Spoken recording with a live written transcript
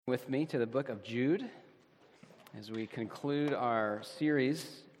With me to the book of Jude as we conclude our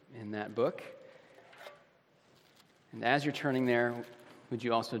series in that book. And as you're turning there, would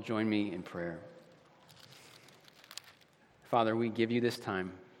you also join me in prayer? Father, we give you this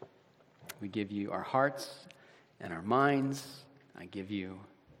time. We give you our hearts and our minds. I give you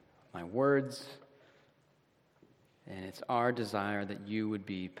my words. And it's our desire that you would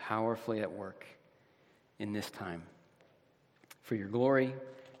be powerfully at work in this time for your glory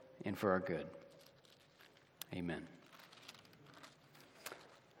and for our good. Amen.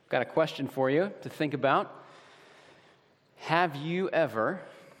 I've got a question for you to think about. Have you ever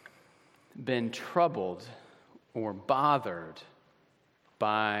been troubled or bothered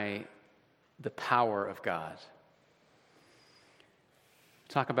by the power of God?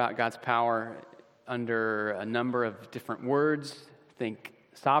 Talk about God's power under a number of different words. Think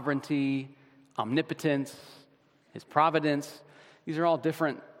sovereignty, omnipotence, his providence. These are all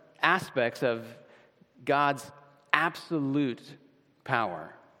different aspects of God's absolute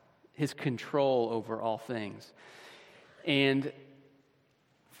power, his control over all things. And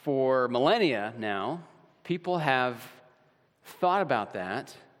for millennia now, people have thought about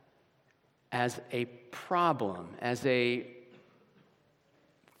that as a problem, as a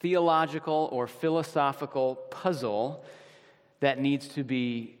theological or philosophical puzzle that needs to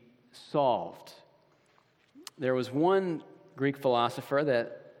be solved. There was one Greek philosopher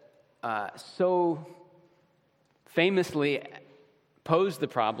that so famously posed the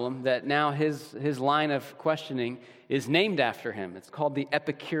problem that now his line of questioning is named after him. It's called the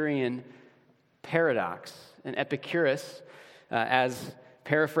Epicurean paradox. And Epicurus, as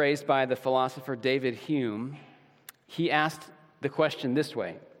paraphrased by the philosopher David Hume, he asked the question this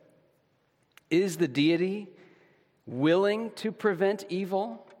way: is the deity willing to prevent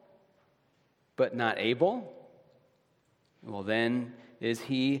evil, but not able? Well, then, is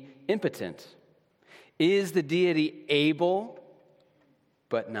he impotent? Is the deity able,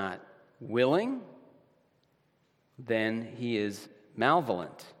 but not willing? Then he is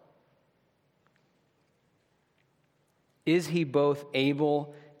malevolent. Is he both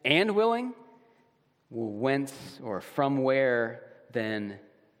able and willing? Well, whence or from where, then,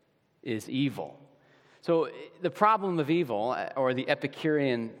 is evil? So the problem of evil, or the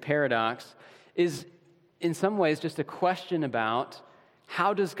Epicurean paradox, is in some ways just a question about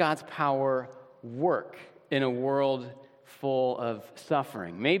how does God's power work in a world full of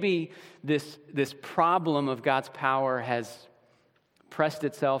suffering. Maybe this problem of God's power has pressed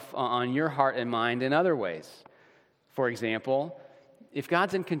itself on your heart and mind in other ways. For example, if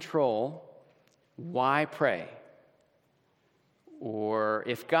God's in control, why pray? Or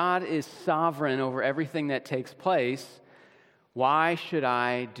if God is sovereign over everything that takes place, why should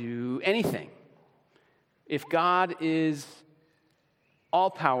I do anything? If God is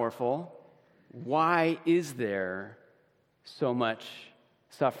all-powerful, why is there so much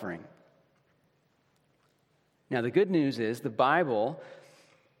suffering? Now, the good news is the Bible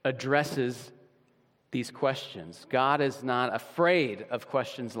addresses these questions. God is not afraid of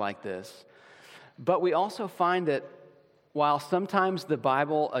questions like this. But we also find that while sometimes the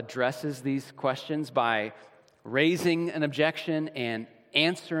Bible addresses these questions by raising an objection and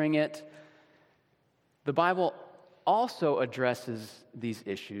answering it, the Bible also addresses these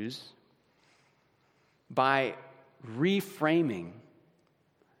issues by reframing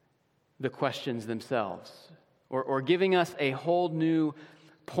the questions themselves, or giving us a whole new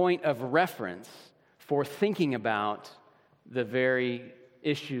point of reference for thinking about the very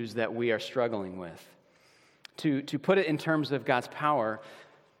issues that we are struggling with. To put it in terms of God's power,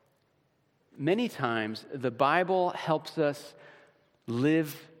 many times the Bible helps us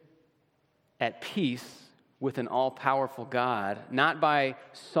live at peace with an all-powerful God, not by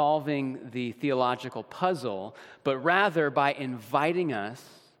solving the theological puzzle, but rather by inviting us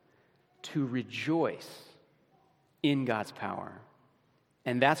to rejoice in God's power.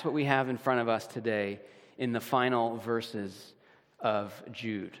 And that's what we have in front of us today in the final verses of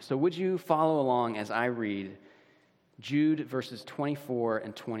Jude. So would you follow along as I read Jude verses 24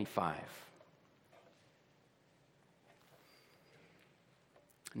 and 25.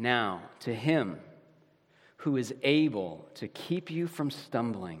 Now, to him who is able to keep you from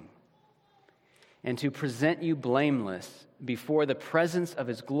stumbling and to present you blameless before the presence of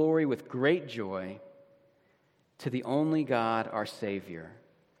his glory with great joy, to the only God, our Savior,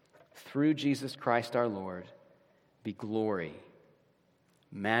 through Jesus Christ our Lord, be glory,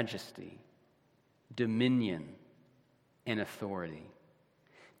 majesty, dominion, and authority,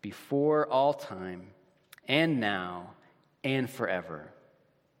 before all time, and now, and forever.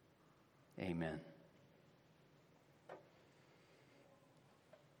 Amen.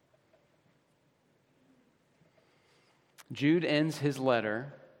 Jude ends his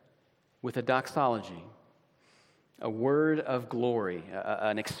letter with a doxology, a word of glory,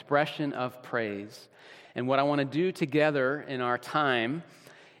 an expression of praise. And what I want to do together in our time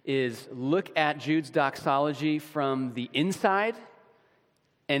is look at Jude's doxology from the inside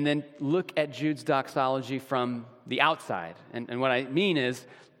and then look at Jude's doxology from the outside. And what I mean is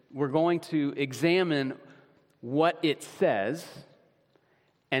we're going to examine what it says,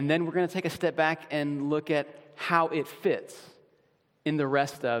 and then we're going to take a step back and look at how it fits in the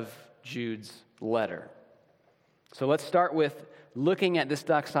rest of Jude's letter. So let's start with looking at this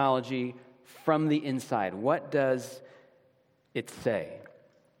doxology from the inside. What does it say?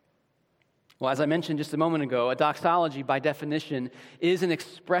 Well, as I mentioned just a moment ago, a doxology, by definition, is an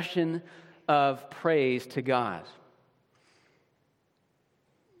expression of praise to God.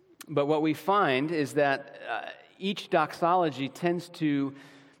 But what we find is that each doxology tends to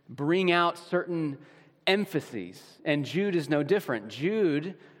bring out certain emphases, and Jude is no different.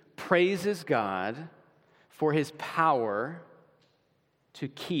 Jude praises God for his power to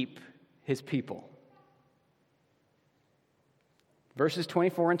keep his people. Verses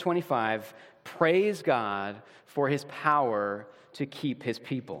 24 and 25 praise God for his power to keep his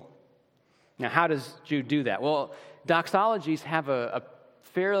people. Now, how does Jude do that? Well, doxologies have a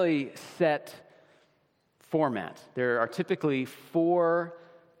fairly set format. There are typically 4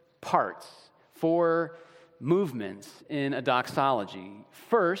 parts, 4 movements in a doxology.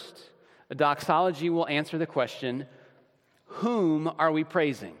 First, a doxology will answer the question, whom are we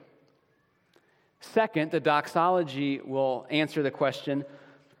praising? Second, the doxology will answer the question,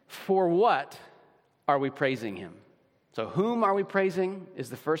 for what are we praising him? So whom are we praising is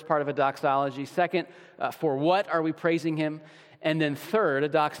the first part of a doxology. Second, for what are we praising him? And then third, a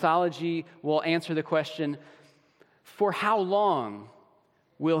doxology will answer the question, for how long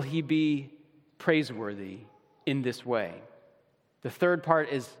will he be praiseworthy in this way? The third part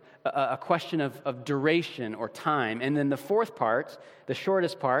is a question of duration or time. And then the fourth part, the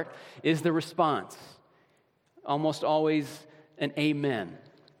shortest part, is the response. Almost always an amen.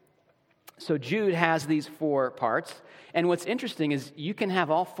 So Jude has these 4 parts. And what's interesting is you can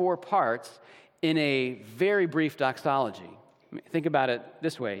have all 4 parts in a very brief doxology. I mean, think about it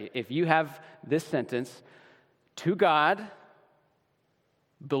this way. If you have this sentence, to God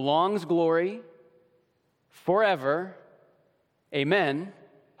belongs glory forever, amen,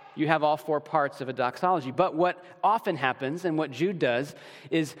 you have all 4 parts of a doxology. But what often happens, and what Jude does,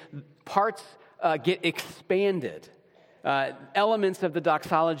 is parts get expanded. Elements of the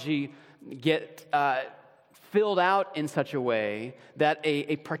doxology get filled out in such a way that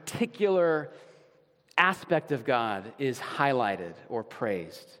a particular aspect of God is highlighted or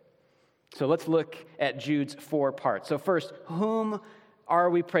praised. So let's look at Jude's 4 parts. So first, whom are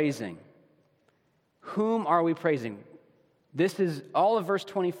we praising? Whom are we praising? This is all of verse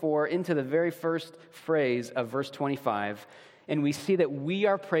 24 into the very first phrase of verse 25, and we see that we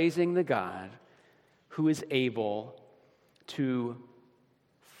are praising the God who is able to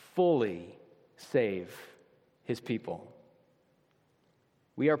fully save his people.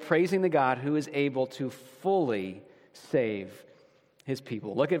 We are praising the God who is able to fully save his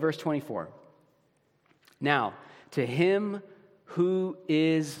people. Look at verse 24. Now, to him who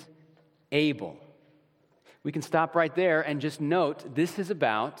is able. We can stop right there and just note this is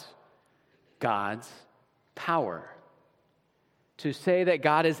about God's power. To say that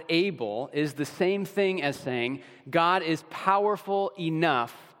God is able is the same thing as saying God is powerful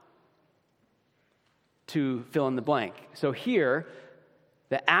enough to fill in the blank. So here,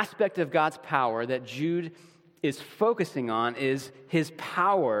 the aspect of God's power that Jude is focusing on is his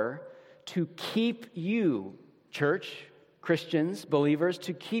power to keep you, church, Christians, believers,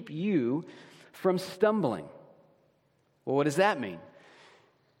 to keep you from stumbling. Well, what does that mean?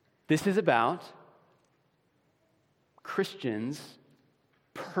 This is about Christians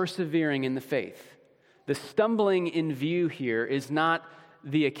persevering in the faith. The stumbling in view here is not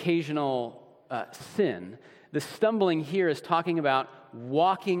the occasional sin. The stumbling here is talking about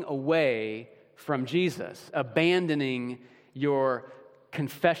walking away from Jesus, abandoning your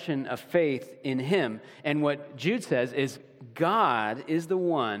confession of faith in him. And what Jude says is God is the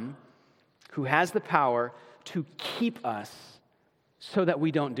one who has the power to keep us so that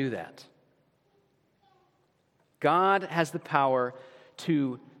we don't do that. God has the power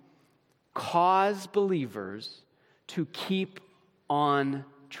to cause believers to keep on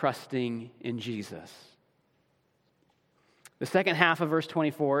trusting in Jesus. The second half of verse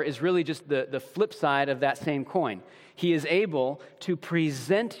 24 is really just the flip side of that same coin. He is able to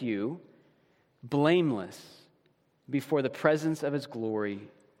present you blameless before the presence of his glory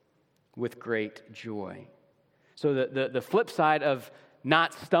with great joy. So the flip side of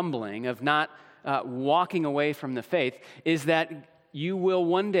not stumbling, of not walking away from the faith, is that you will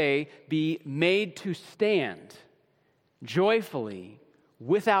one day be made to stand joyfully,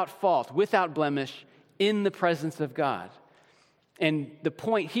 without fault, without blemish, in the presence of God. And the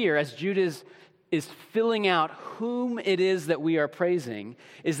point here, as Jude is filling out whom it is that we are praising,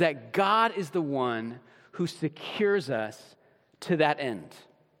 is that God is the one who secures us to that end.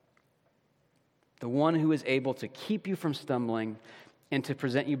 The one who is able to keep you from stumbling and to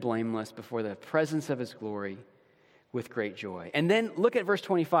present you blameless before the presence of his glory with great joy. And then look at verse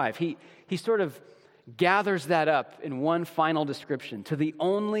 25. He sort of gathers that up in one final description. To the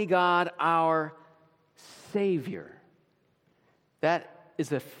only God, our Savior. That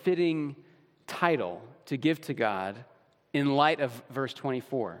is a fitting title to give to God in light of verse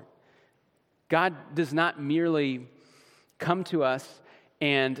 24. God does not merely come to us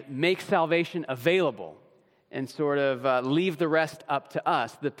and make salvation available and sort of leave the rest up to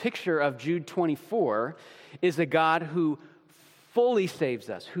us. The picture of Jude 24 is a God who fully saves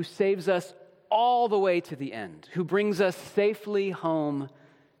us, who saves us all the way to the end, who brings us safely home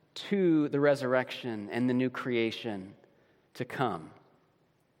to the resurrection and the new creation to come.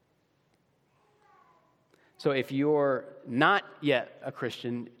 So if you're not yet a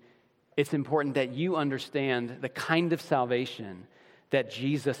Christian, it's important that you understand the kind of salvation that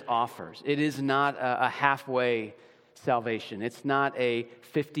Jesus offers. It is not a halfway salvation. It's not a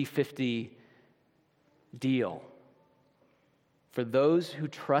 50-50 deal. For those who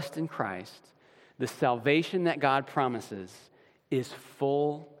trust in Christ, the salvation that God promises is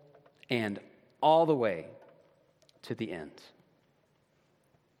full and all the way to the end.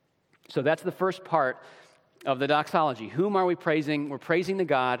 So that's the first part of the doxology. Whom are we praising? We're praising the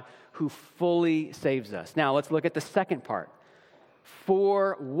God who fully saves us. Now let's look at the second part.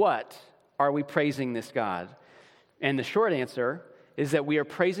 For what are we praising this God? And the short answer is that we are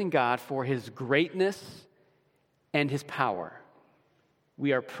praising God for his greatness and his power.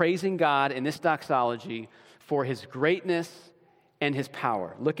 We are praising God in this doxology for his greatness and his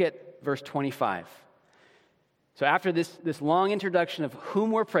power. Look at verse 25. So after this long introduction of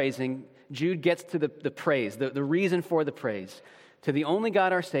whom we're praising, Jude gets to the praise, the reason for the praise. To the only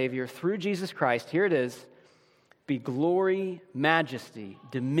God our Savior, through Jesus Christ, here it is, be glory, majesty,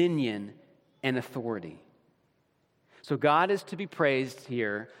 dominion, and authority. So God is to be praised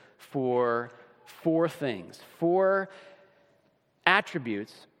here for four things. Four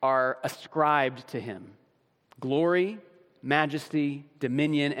attributes are ascribed to him: glory, majesty,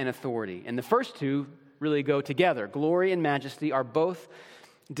 dominion, and authority. And the first two really go together. Glory and majesty are both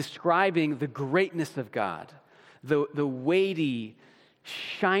describing the greatness of God, the weighty,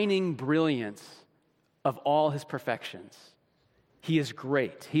 shining brilliance of all his perfections. He is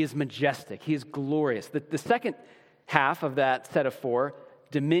great. He is majestic. He is glorious. The second half of that set of four,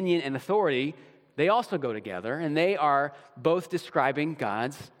 dominion and authority, they also go together, and they are both describing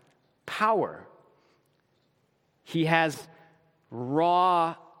God's power. He has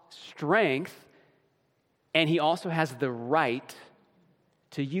raw strength, and he also has the right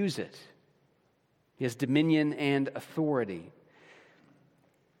to use it. He has dominion and authority.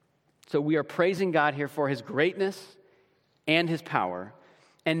 So we are praising God here for his greatness and his power.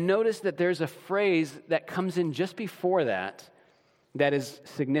 And notice that there's a phrase that comes in just before that that is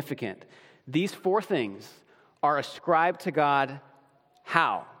significant. These four things are ascribed to God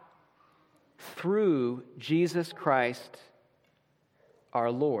how? Through Jesus Christ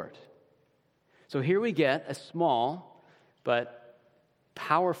our Lord. So here we get a small but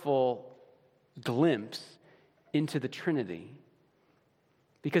powerful glimpse into the Trinity.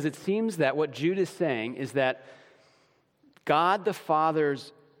 Because it seems that what Jude is saying is that God the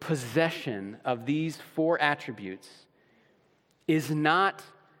Father's possession of these four attributes is not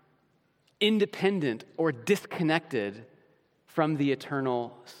independent or disconnected from the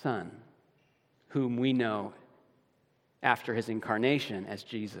eternal Son, whom we know after his incarnation as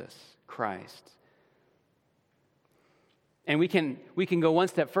Jesus Christ. And we can go one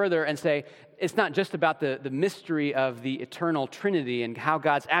step further and say it's not just about the mystery of the eternal Trinity and how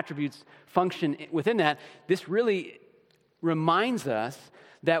God's attributes function within that. This really reminds us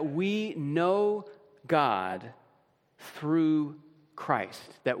that we know God through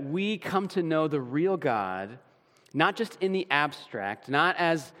Christ, that we come to know the real God, not just in the abstract, not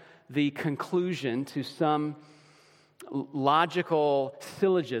as the conclusion to some logical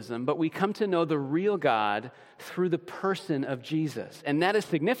syllogism, but we come to know the real God through the person of Jesus. And that is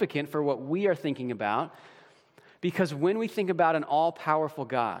significant for what we are thinking about, because when we think about an all-powerful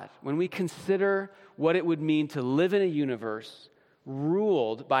God, when we consider what it would mean to live in a universe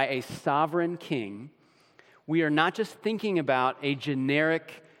ruled by a sovereign king, we are not just thinking about a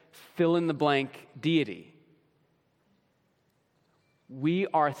generic fill-in-the-blank deity. We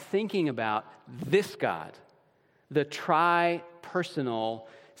are thinking about this God, the tri-personal,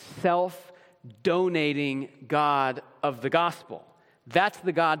 self-donating God of the gospel. That's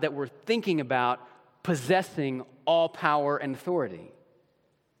the God that we're thinking about possessing all power and authority.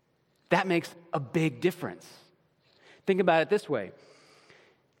 That makes a big difference. Think about it this way.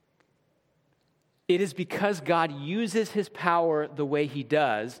 It is because God uses his power the way he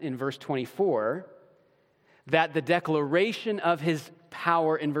does in verse 24 that the declaration of his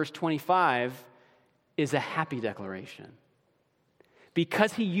power in verse 25 is a happy declaration.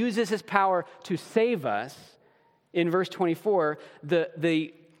 Because he uses his power to save us, in verse 24,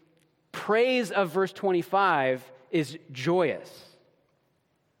 the praise of verse 25 is joyous.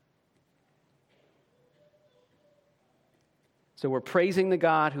 So we're praising the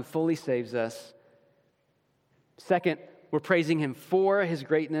God who fully saves us. Second, we're praising him for his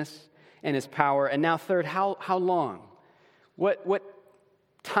greatness and his power. And now third, how long? What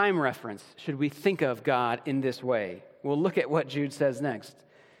time reference should we think of God in this way? We'll look at what Jude says next.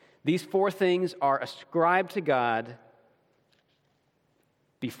 These four things are ascribed to God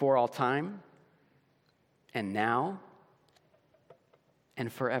before all time, and now,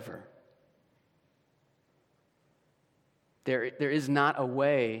 and forever. There is not a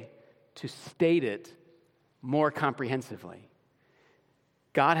way to state it more comprehensively.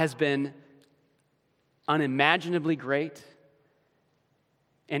 God has been unimaginably great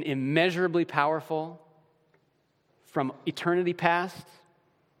and immeasurably powerful from eternity past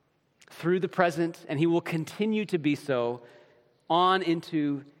through the present, and he will continue to be so on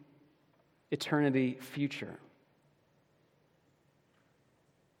into eternity future.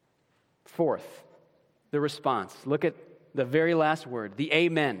 Fourth, the response. Look at the very last word, the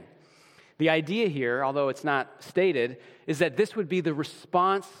amen. The idea here, although it's not stated, is that this would be the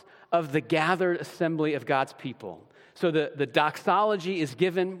response of the gathered assembly of God's people. So the doxology is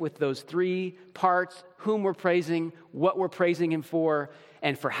given with those three parts: whom we're praising, what we're praising him for,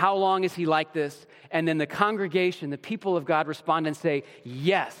 and for how long is he like this. And then the congregation, the people of God, respond and say,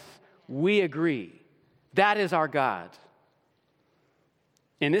 yes, we agree. That is our God.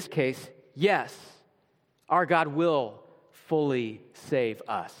 In this case, yes, our God will fully save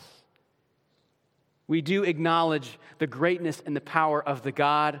us. We do acknowledge the greatness and the power of the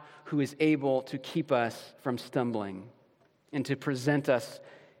God who is able to keep us from stumbling and to present us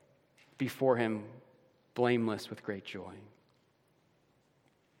before him blameless with great joy.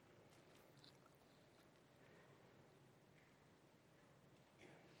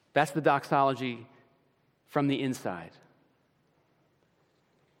 That's the doxology from the inside.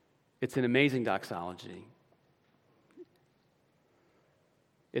 It's an amazing doxology.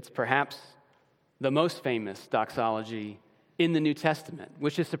 It's perhaps the most famous doxology in the New Testament,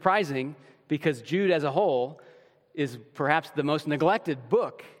 which is surprising because Jude as a whole is perhaps the most neglected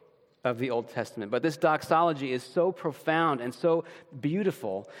book of the Old Testament. But this doxology is so profound and so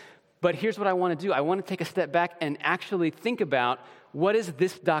beautiful. But here's what I want to do. I want to take a step back and actually think about, what is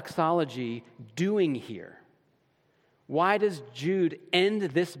this doxology doing here? Why does Jude end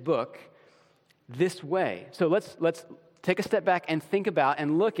this book this way? So let's take a step back and think about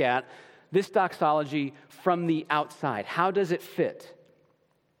and look at this doxology from the outside. How does it fit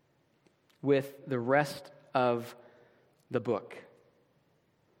with the rest of the book?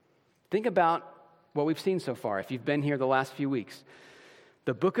 Think about what we've seen so far, if you've been here the last few weeks.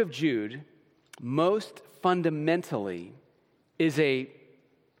 The book of Jude, most fundamentally, is a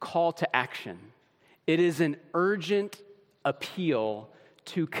call to action. It is an urgent appeal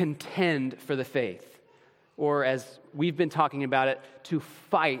to contend for the faith, or as we've been talking about it, to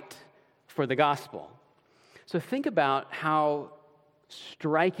fight for the gospel. So think about how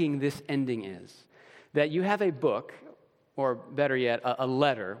striking this ending is. That you have a book, or better yet, a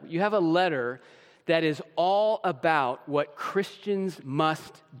letter. You have a letter that is all about what Christians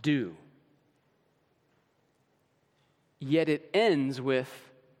must do. Yet it ends with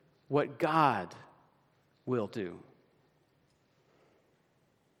what God will do.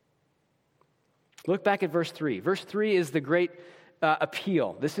 Look back at verse 3. Verse 3 is the great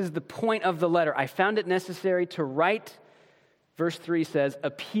appeal. This is the point of the letter. I found it necessary to write, verse 3 says,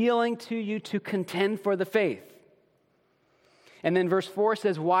 appealing to you to contend for the faith. And then verse 4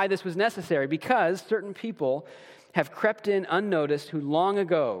 says why this was necessary. Because certain people have crept in unnoticed who long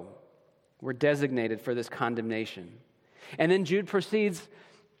ago were designated for this condemnation. And then Jude proceeds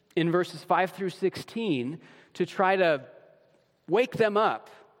in verses 5 through 16 to try to wake them up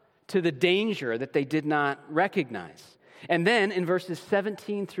to the danger that they did not recognize. And then in verses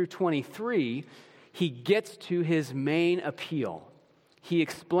 17 through 23, he gets to his main appeal. He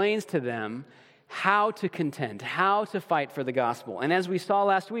explains to them how to contend, how to fight for the gospel. And as we saw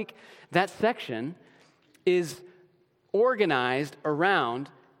last week, that section is organized around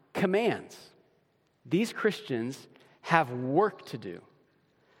commands. These Christians have work to do.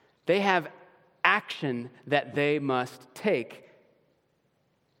 They have action that they must take.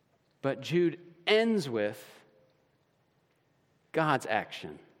 But Jude ends with God's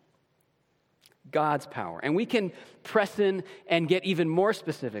action, God's power. And we can press in and get even more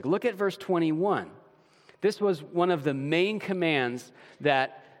specific. Look at verse 21. This was one of the main commands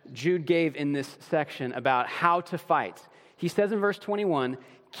that Jude gave in this section about how to fight. He says in verse 21,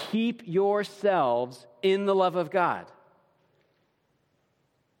 keep yourselves in the love of God.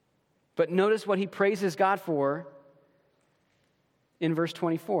 But notice what he praises God for in verse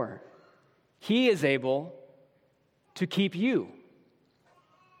 24. He is able to keep you.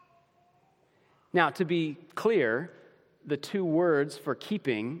 Now, to be clear, the two words for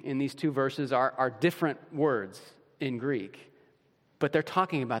keeping in these two verses are different words in Greek, but they're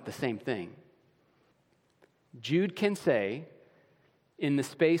talking about the same thing. Jude can say, in the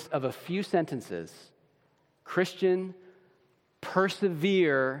space of a few sentences, Christian,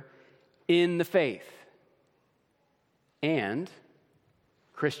 persevere in the faith. And,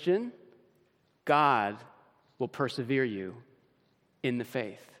 Christian, God will persevere you in the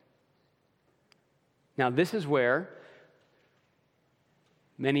faith. Now, this is where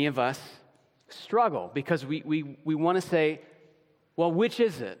many of us struggle because we want to say, well, which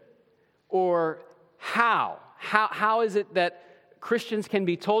is it? Or how? How is it that Christians can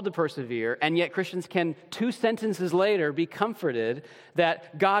be told to persevere, and yet Christians can, 2 sentences later, be comforted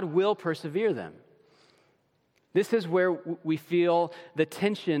that God will persevere them? This is where we feel the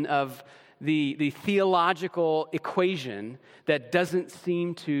tension of the theological equation that doesn't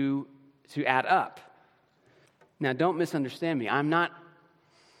seem to add up. Now, don't misunderstand me. I'm not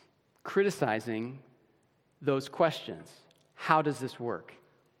criticizing those questions. How does this work?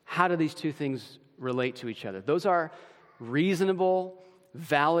 How do these two things relate to each other? Those are reasonable,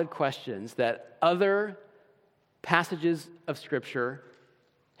 valid questions that other passages of Scripture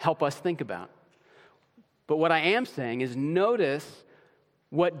help us think about. But what I am saying is notice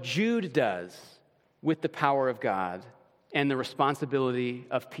what Jude does with the power of God and the responsibility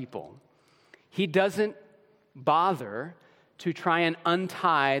of people. He doesn't bother to try and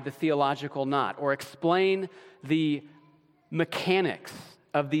untie the theological knot or explain the mechanics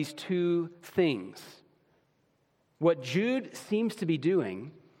of these two things. What Jude seems to be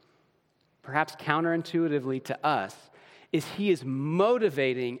doing, perhaps counterintuitively to us, is he is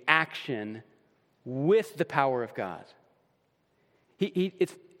motivating action with the power of God.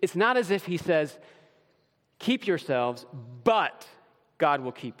 It's not as if he says, keep yourselves, but God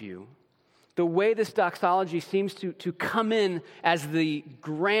will keep you. The way this doxology seems to come in as the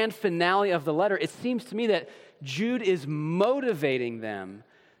grand finale of the letter, it seems to me that Jude is motivating them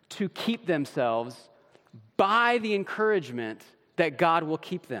to keep themselves by the encouragement that God will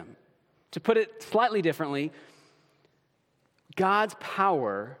keep them. To put it slightly differently, God's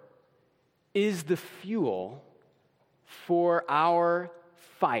power is the fuel for our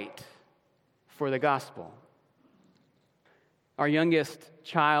fight for the gospel. Our youngest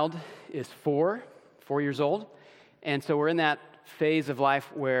child is 4 years old, and so we're in that phase of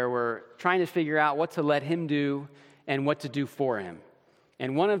life where we're trying to figure out what to let him do and what to do for him.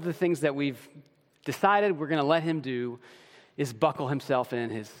 And one of the things that we've decided we're going to let him do is buckle himself in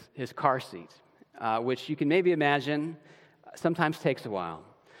his car seat, which you can maybe imagine sometimes takes a while.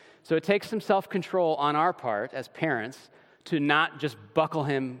 So it takes some self-control on our part as parents to not just buckle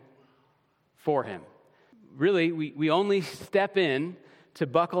him for him. Really, we only step in to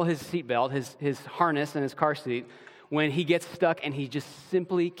buckle his seatbelt, his harness and his car seat, when he gets stuck and he just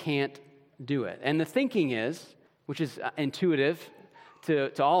simply can't do it. And the thinking is, which is intuitive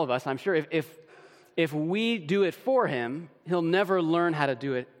to all of us, I'm sure, if we do it for him, he'll never learn how to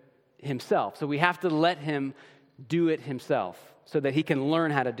do it himself. So we have to let him do it himself so that he can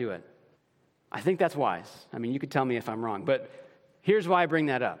learn how to do it. I think that's wise. I mean, you could tell me if I'm wrong, but here's why I bring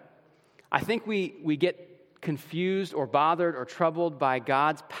that up. I think we get confused or bothered or troubled by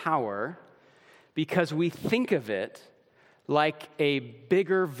God's power because we think of it like a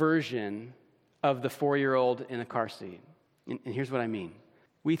bigger version of the 4-year-old in a car seat. And here's what I mean.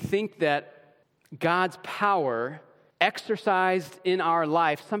 We think that God's power exercised in our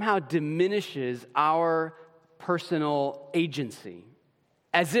life somehow diminishes our personal agency.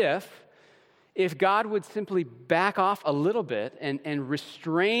 As if God would simply back off a little bit and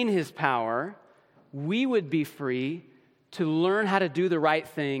restrain his power, we would be free to learn how to do the right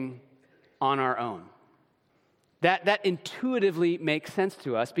thing on our own. That intuitively makes sense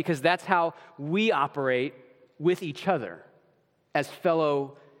to us because that's how we operate with each other as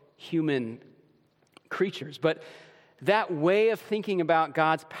fellow human creatures. But that way of thinking about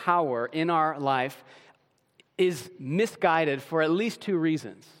God's power in our life is misguided for at least two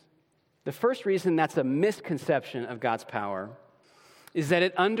reasons. The first reason that's a misconception of God's power is that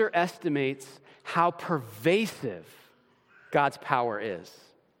it underestimates how pervasive God's power is.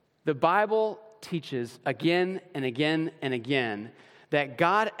 The Bible teaches again and again and again that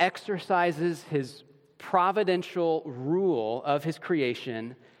God exercises his providential rule of his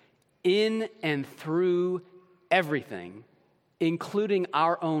creation in and through everything, including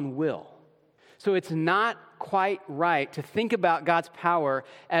our own will. So it's not quite right to think about God's power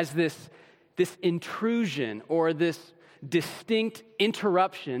as this intrusion or this distinct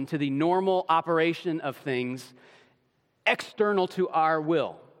interruption to the normal operation of things external to our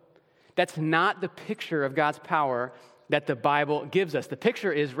will. That's not the picture of God's power that the Bible gives us. The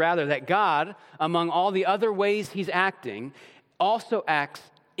picture is rather that God, among all the other ways he's acting, also acts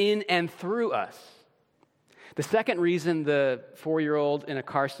in and through us. The second reason the 4-year-old in a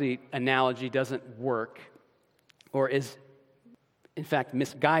car seat analogy doesn't work, or is in fact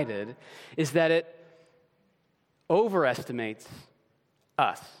misguided, is that it overestimates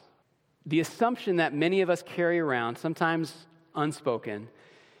us. The assumption that many of us carry around, sometimes unspoken,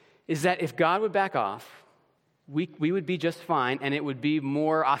 is that if God would back off, we would be just fine, and it would be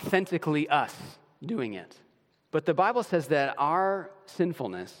more authentically us doing it. But the Bible says that our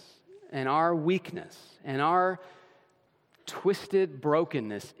sinfulness and our weakness and our twisted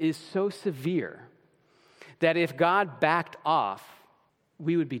brokenness is so severe that if God backed off,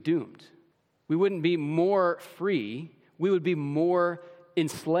 we would be doomed. We wouldn't be more free. We would be more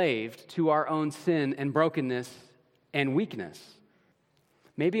enslaved to our own sin and brokenness and weakness.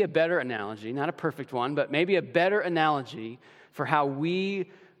 Maybe a better analogy, not a perfect one, but maybe a better analogy for how we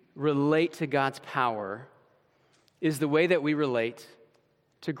relate to God's power is the way that we relate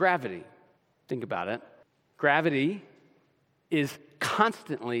to gravity. Think about it. Gravity is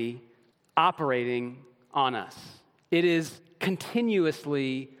constantly operating on us. It is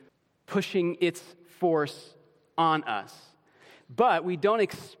continuously pushing its force on us. But we don't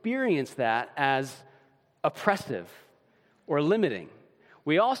experience that as oppressive or limiting.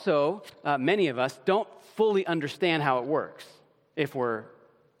 We also, many of us, don't fully understand how it works, if we're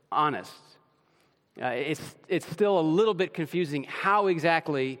honest. It's still a little bit confusing how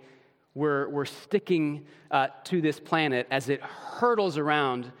exactly we're sticking to this planet as it hurtles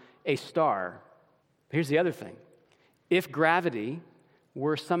around a star. Here's the other thing. If gravity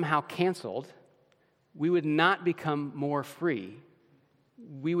were somehow canceled, we would not become more free.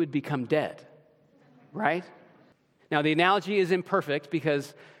 We would become dead, right? Now, the analogy is imperfect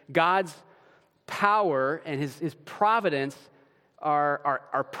because God's power and his providence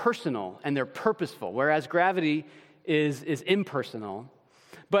are personal and they're purposeful, whereas gravity is impersonal.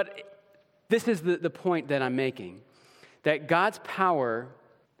 But this is the point that I'm making, that God's power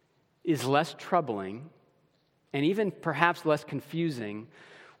is less troubling and even perhaps less confusing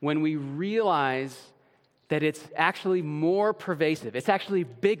when we realize that it's actually more pervasive. It's actually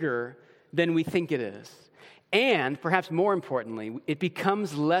bigger than we think it is. And perhaps more importantly, it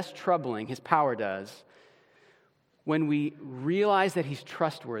becomes less troubling, his power does, when we realize that he's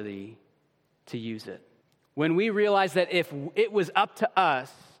trustworthy to use it. When we realize that if it was up to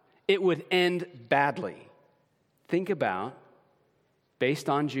us, it would end badly. Think about, based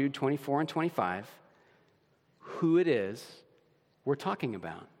on Jude 24 and 25, who it is we're talking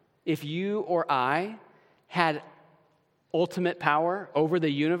about. If you or I had ultimate power over the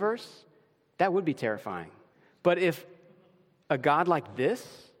universe, that would be terrifying. But if a God like this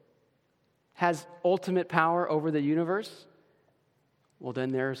has ultimate power over the universe, well,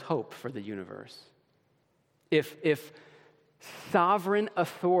 then there's hope for the universe. If sovereign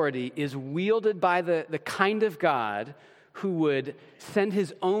authority is wielded by the kind of God who would send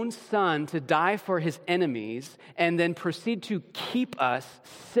his own son to die for his enemies and then proceed to keep us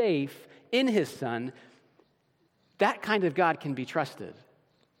safe in his son, that kind of God can be trusted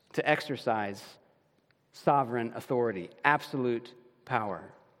to exercise sovereign authority, absolute power.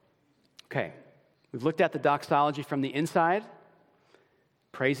 Okay, we've looked at the doxology from the inside,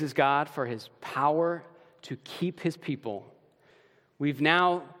 praises God for his power to keep his people. We've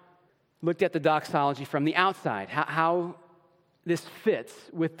now looked at the doxology from the outside, how this fits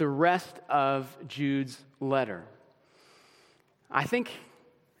with the rest of Jude's letter. I think,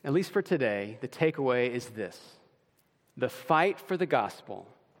 at least for today, the takeaway is this. The fight for the gospel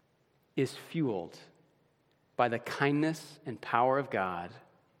is fueled by the kindness and power of God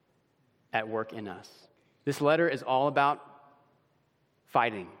at work in us. This letter is all about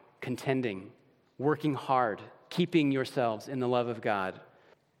fighting, contending, working hard, keeping yourselves in the love of God.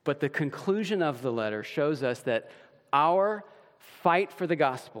 But the conclusion of the letter shows us that our fight for the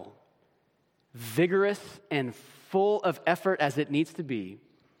gospel, vigorous and full of effort as it needs to be,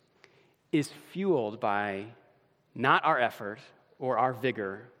 is fueled by not our effort or our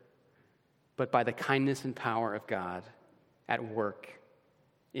vigor, but by the kindness and power of God at work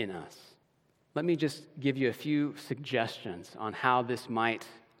in us. Let me just give you a few suggestions on how this might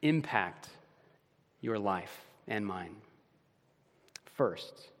impact your life and mine.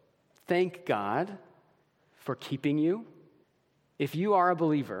 First, thank God for keeping you. If you are a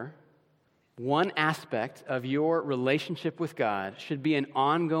believer, one aspect of your relationship with God should be an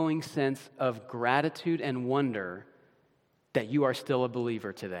ongoing sense of gratitude and wonder that you are still a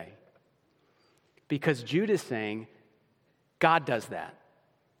believer today. Because Jude is saying, God does that.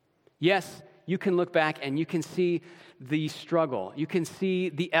 Yes, you can look back and you can see the struggle. You can see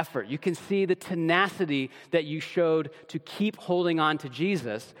the effort. You can see the tenacity that you showed to keep holding on to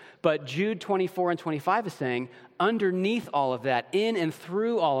Jesus. But Jude 24 and 25 is saying, underneath all of that, in and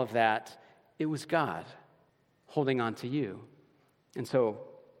through all of that, it was God holding on to you. And so,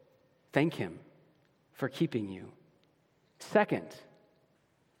 thank him for keeping you. Second,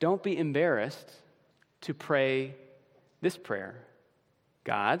 don't be embarrassed to pray this prayer.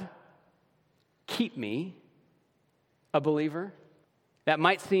 God, keep me a believer. That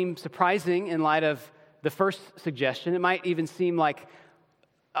might seem surprising in light of the first suggestion. It might even seem like,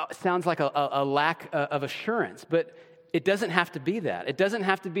 sounds like a lack of assurance, but it doesn't have to be that. It doesn't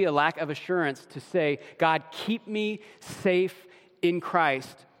have to be a lack of assurance to say, God, keep me safe in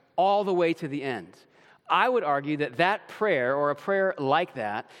Christ all the way to the end. I would argue that that prayer, or a prayer like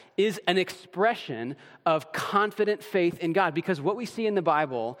that, is an expression of confident faith in God, because what we see in the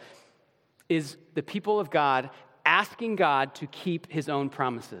Bible is the people of God asking God to keep his own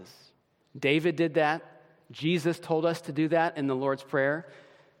promises. David did that. Jesus told us to do that in the Lord's Prayer.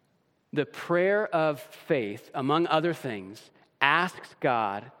 The prayer of faith, among other things, asks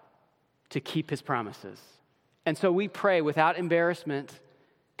God to keep his promises. And so we pray without embarrassment,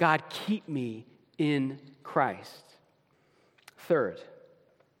 God, keep me in Christ. Third,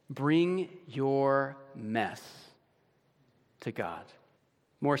 bring your mess to God.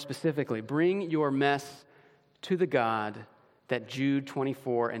 More specifically, bring your mess to the God that Jude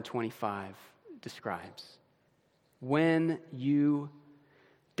 24 and 25 describes. When you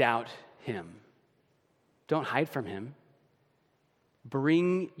doubt him, don't hide from him.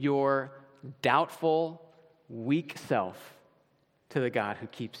 Bring your doubtful, weak self to the God who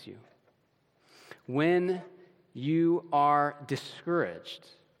keeps you. When you are discouraged,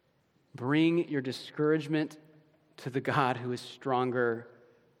 bring your discouragement to the God who is stronger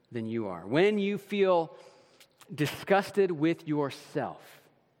than you are. When you feel disgusted with yourself,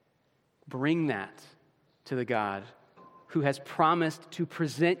 bring that to the God who has promised to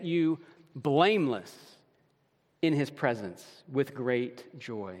present you blameless in his presence with great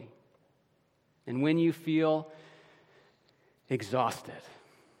joy. And when you feel exhausted,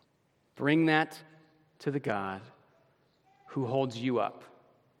 bring that to the God who holds you up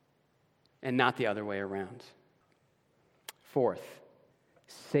and not the other way around. Fourth,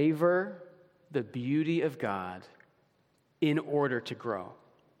 savor the beauty of God in order to grow.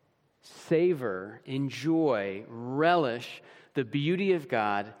 Savor, enjoy, relish the beauty of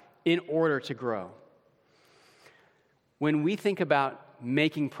God in order to grow. When we think about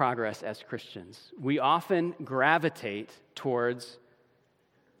making progress as Christians, we often gravitate towards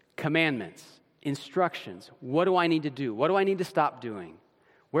commandments, instructions. What do I need to do? What do I need to stop doing?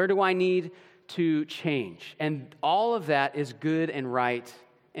 Where do I need to change? And all of that is good and right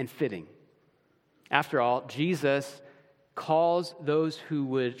and fitting. After all, Jesus calls those who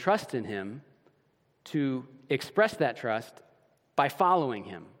would trust in him to express that trust by following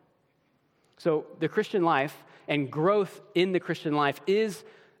him. So the Christian life and growth in the Christian life is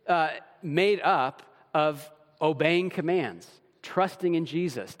made up of obeying commands, trusting in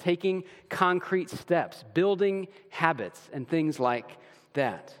Jesus, taking concrete steps, building habits, and things like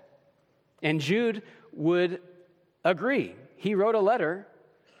that. And Jude would agree. He wrote a letter,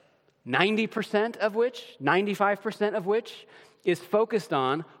 90% of which, 95% of which is focused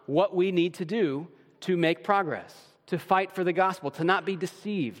on what we need to do to make progress, to fight for the gospel, to not be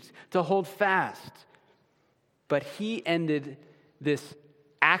deceived, to hold fast. But he ended this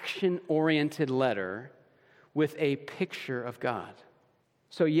action-oriented letter with a picture of God.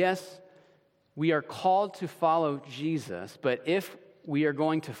 So yes, we are called to follow Jesus, but if we are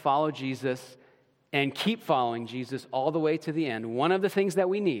going to follow Jesus and keep following Jesus all the way to the end, one of the things that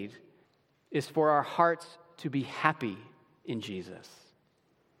we need is for our hearts to be happy in Jesus.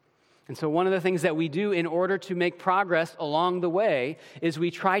 And so one of the things that we do in order to make progress along the way is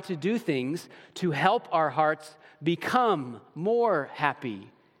we try to do things to help our hearts become more happy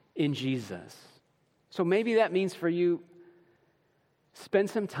in Jesus. So maybe that means for you, spend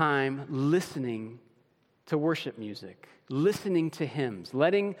some time listening to worship music, listening to hymns,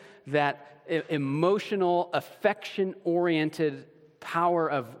 letting that emotional, affection-oriented power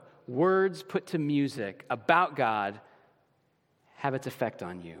of words put to music about God have its effect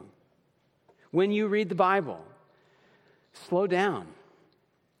on you. When you read the Bible, slow down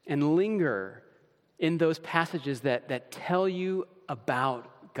and linger in those passages that tell you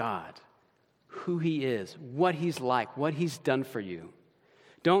about God, who he is, what he's like, what he's done for you.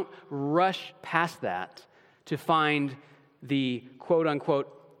 Don't rush past that to find the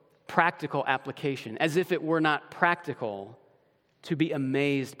quote-unquote practical application, as if it were not practical to be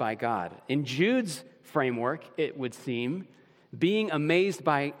amazed by God. In Jude's framework, it would seem, being amazed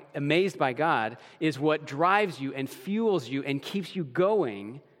by God is what drives you and fuels you and keeps you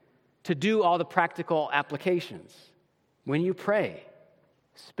going to do all the practical applications. When you pray,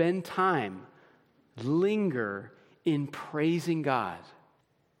 spend time, linger in praising God,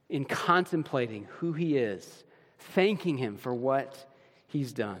 in contemplating who he is, thanking him for what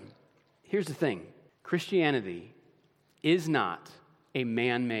he's done. Here's the thing. Christianity is not a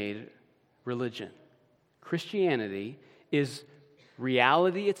man-made religion. Christianity is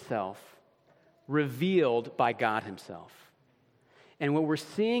reality itself revealed by God himself. And what we're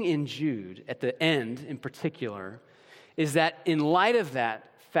seeing in Jude, at the end in particular, is that in light of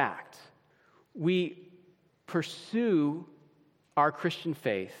that fact, we pursue our Christian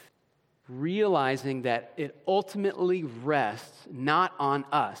faith realizing that it ultimately rests not on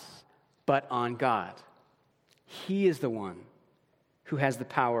us, but on God. He is the one who has the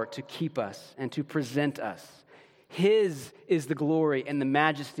power to keep us and to present us. His is the glory and the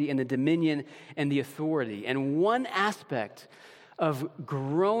majesty and the dominion and the authority. And one aspect of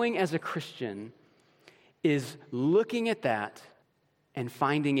growing as a Christian is looking at that and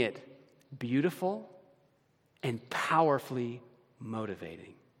finding it beautiful and powerfully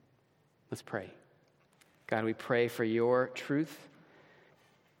motivating. Let's pray. God, we pray for your truth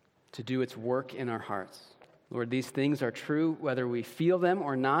to do its work in our hearts. Lord, these things are true whether we feel them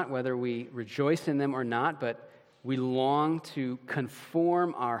or not, whether we rejoice in them or not, but we long to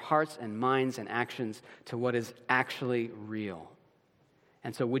conform our hearts and minds and actions to what is actually real.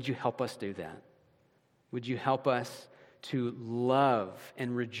 And so would you help us do that? Would you help us to love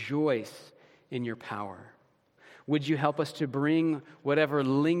and rejoice in your power? Would you help us to bring whatever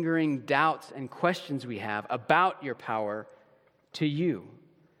lingering doubts and questions we have about your power to you?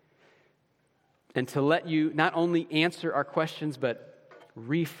 And to let you not only answer our questions, but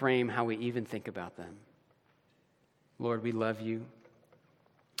reframe how we even think about them. Lord, we love you.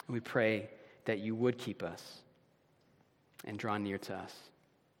 We pray that you would keep us and draw near to us.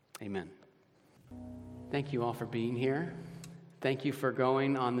 Amen. Thank you all for being here. Thank you for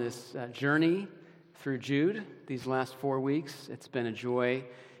going on this journey through Jude these last 4 weeks. It's been a joy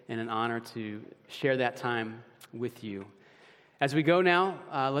and an honor to share that time with you. As we go now,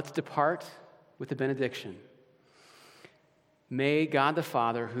 let's depart with the benediction. May God the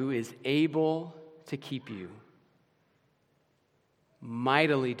Father, who is able to keep you,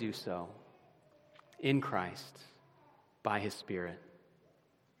 mightily do so in Christ by his Spirit.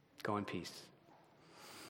 Go in peace.